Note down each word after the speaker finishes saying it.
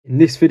In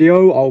this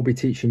video, I'll be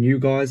teaching you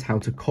guys how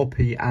to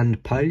copy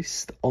and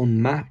paste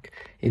on Mac.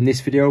 In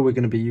this video, we're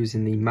going to be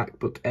using the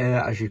MacBook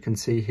Air, as you can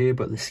see here,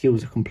 but the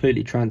skills are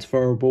completely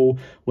transferable,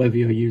 whether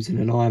you're using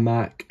an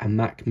iMac, a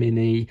Mac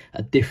Mini,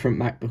 a different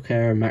MacBook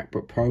Air, a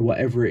MacBook Pro,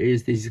 whatever it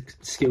is, these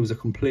skills are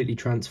completely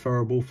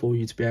transferable for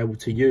you to be able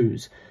to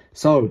use.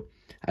 So,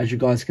 as you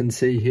guys can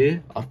see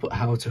here, I've put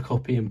how to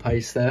copy and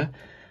paste there,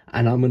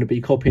 and I'm going to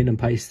be copying and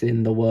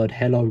pasting the word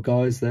hello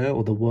guys there,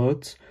 or the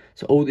words.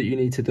 So all that you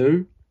need to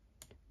do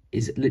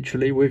is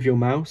literally with your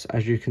mouse,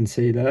 as you can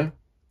see there,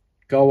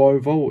 go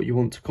over what you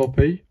want to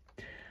copy.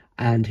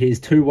 And here's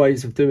two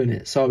ways of doing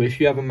it. So if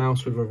you have a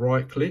mouse with a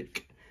right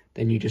click,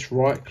 then you just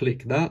right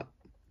click that,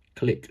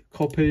 click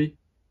copy,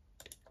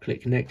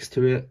 click next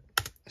to it,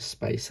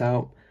 space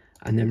out,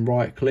 and then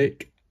right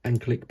click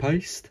and click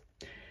paste.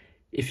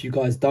 If you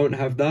guys don't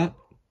have that,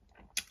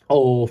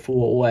 or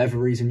for whatever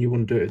reason you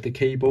want to do it with the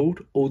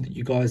keyboard, all that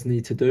you guys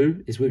need to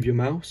do is with your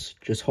mouse,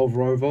 just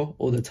hover over,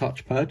 or the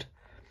touchpad,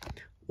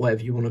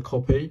 whatever you want to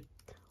copy.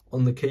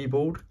 On the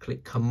keyboard,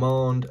 click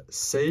Command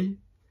C,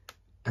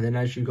 and then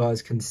as you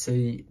guys can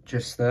see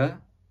just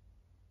there,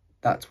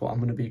 that's what I'm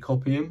going to be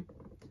copying.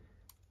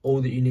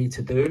 All that you need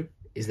to do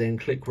is then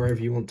click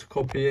wherever you want to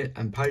copy it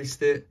and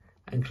paste it,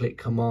 and click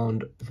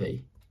Command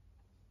V.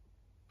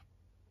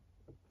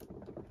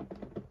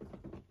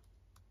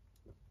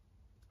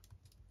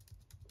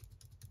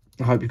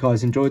 I hope you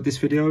guys enjoyed this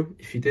video.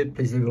 If you did,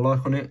 please leave a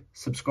like on it,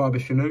 subscribe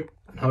if you're new,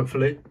 and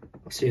hopefully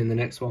I'll see you in the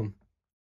next one.